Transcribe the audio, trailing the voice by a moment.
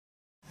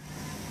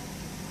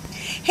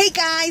Hey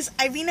guys,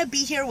 IrinaB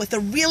here with a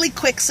really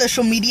quick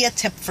social media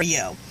tip for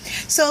you.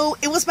 So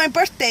it was my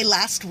birthday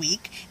last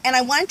week and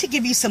I wanted to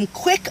give you some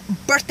quick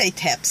birthday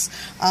tips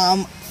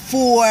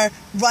for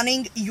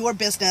running your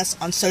business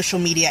on social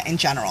media in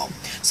general.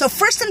 So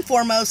first and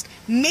foremost,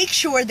 make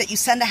sure that you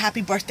send a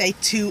happy birthday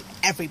to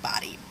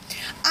everybody.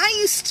 I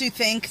used to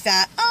think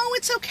that, oh,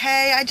 it's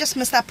okay, I just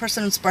missed that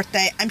person's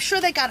birthday. I'm sure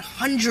they got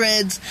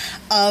hundreds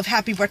of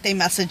happy birthday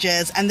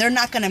messages and they're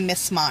not going to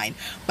miss mine.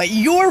 But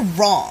you're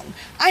wrong.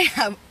 I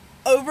have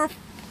over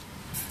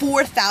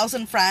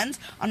 4,000 friends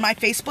on my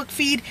Facebook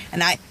feed,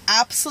 and I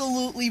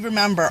absolutely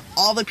remember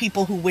all the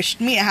people who wished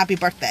me a happy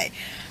birthday.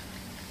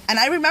 And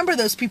I remember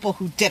those people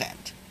who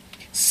didn't.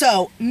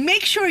 So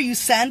make sure you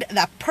send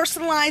that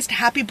personalized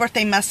happy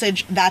birthday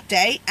message that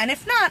day. And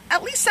if not,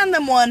 at least send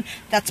them one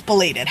that's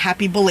belated.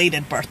 Happy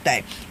belated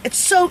birthday. It's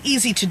so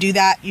easy to do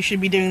that. You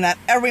should be doing that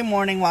every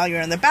morning while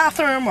you're in the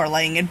bathroom or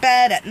laying in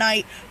bed at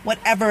night,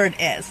 whatever it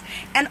is.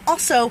 And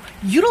also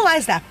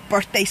utilize that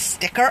birthday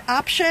sticker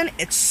option.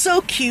 It's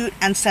so cute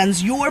and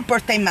sends your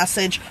birthday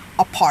message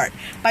apart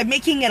by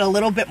making it a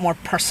little bit more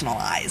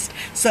personalized.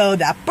 So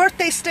that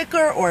birthday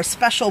sticker or a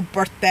special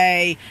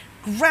birthday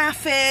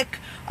graphic,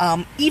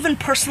 even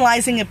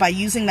personalizing it by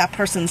using that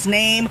person's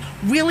name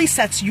really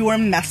sets your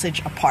message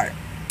apart.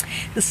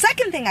 The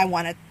second thing I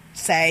want to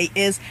say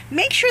is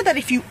make sure that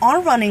if you are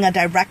running a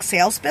direct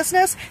sales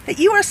business, that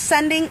you are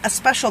sending a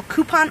special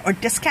coupon or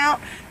discount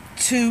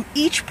to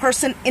each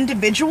person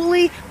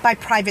individually by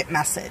private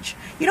message.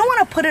 You don't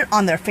want to put it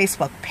on their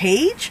Facebook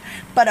page,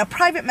 but a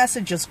private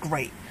message is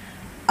great.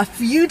 A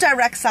few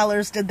direct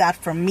sellers did that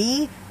for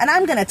me, and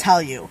I'm going to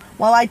tell you,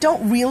 while I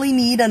don't really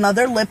need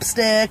another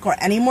lipstick or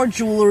any more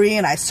jewelry,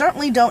 and I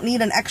certainly don't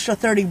need an extra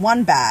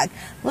 31 bag,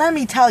 let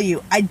me tell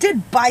you, I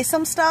did buy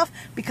some stuff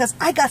because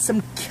I got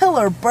some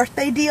killer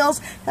birthday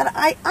deals that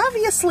I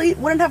obviously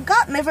wouldn't have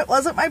gotten if it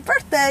wasn't my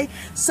birthday.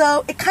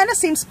 So it kind of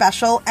seemed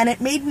special, and it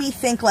made me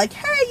think like,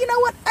 hey, you know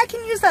what, I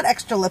can use that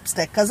extra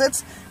lipstick because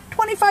it's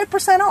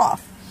 25%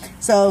 off.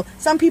 So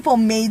some people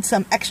made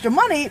some extra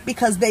money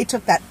because they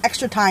took that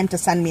extra time to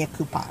send me a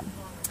coupon.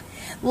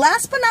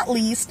 Last but not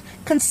least,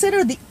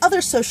 consider the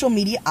other social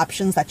media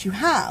options that you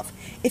have.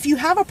 If you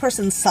have a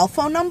person's cell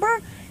phone number,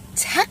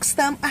 text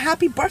them a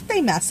happy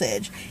birthday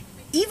message.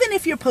 Even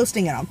if you're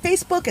posting it on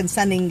Facebook and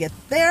sending it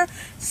there,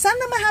 send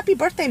them a happy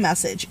birthday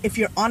message. If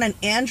you're on an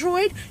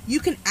Android, you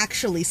can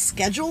actually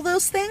schedule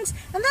those things,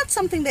 and that's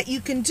something that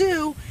you can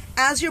do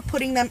as you're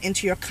putting them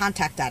into your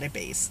contact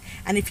database.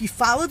 And if you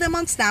follow them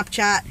on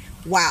Snapchat,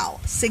 wow,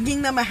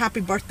 singing them a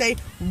happy birthday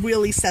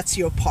really sets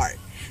you apart.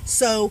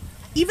 So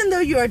even though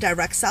you're a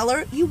direct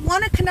seller, you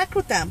want to connect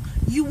with them.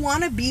 You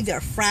want to be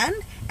their friend,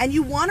 and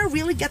you want to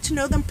really get to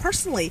know them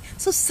personally.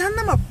 So send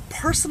them a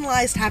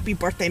personalized happy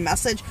birthday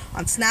message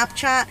on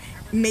Snapchat.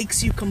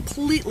 Makes you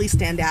completely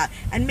stand out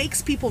and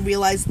makes people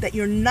realize that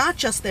you're not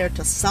just there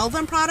to sell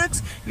them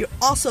products, you're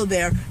also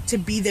there to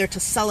be there to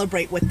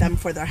celebrate with them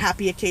for their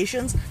happy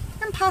occasions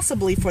and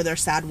possibly for their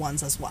sad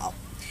ones as well.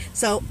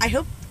 So I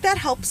hope that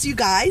helps you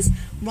guys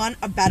run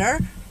a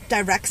better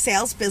direct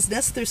sales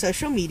business through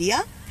social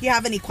media. If you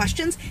have any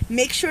questions,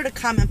 make sure to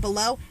comment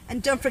below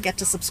and don't forget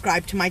to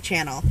subscribe to my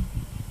channel.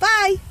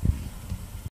 Bye!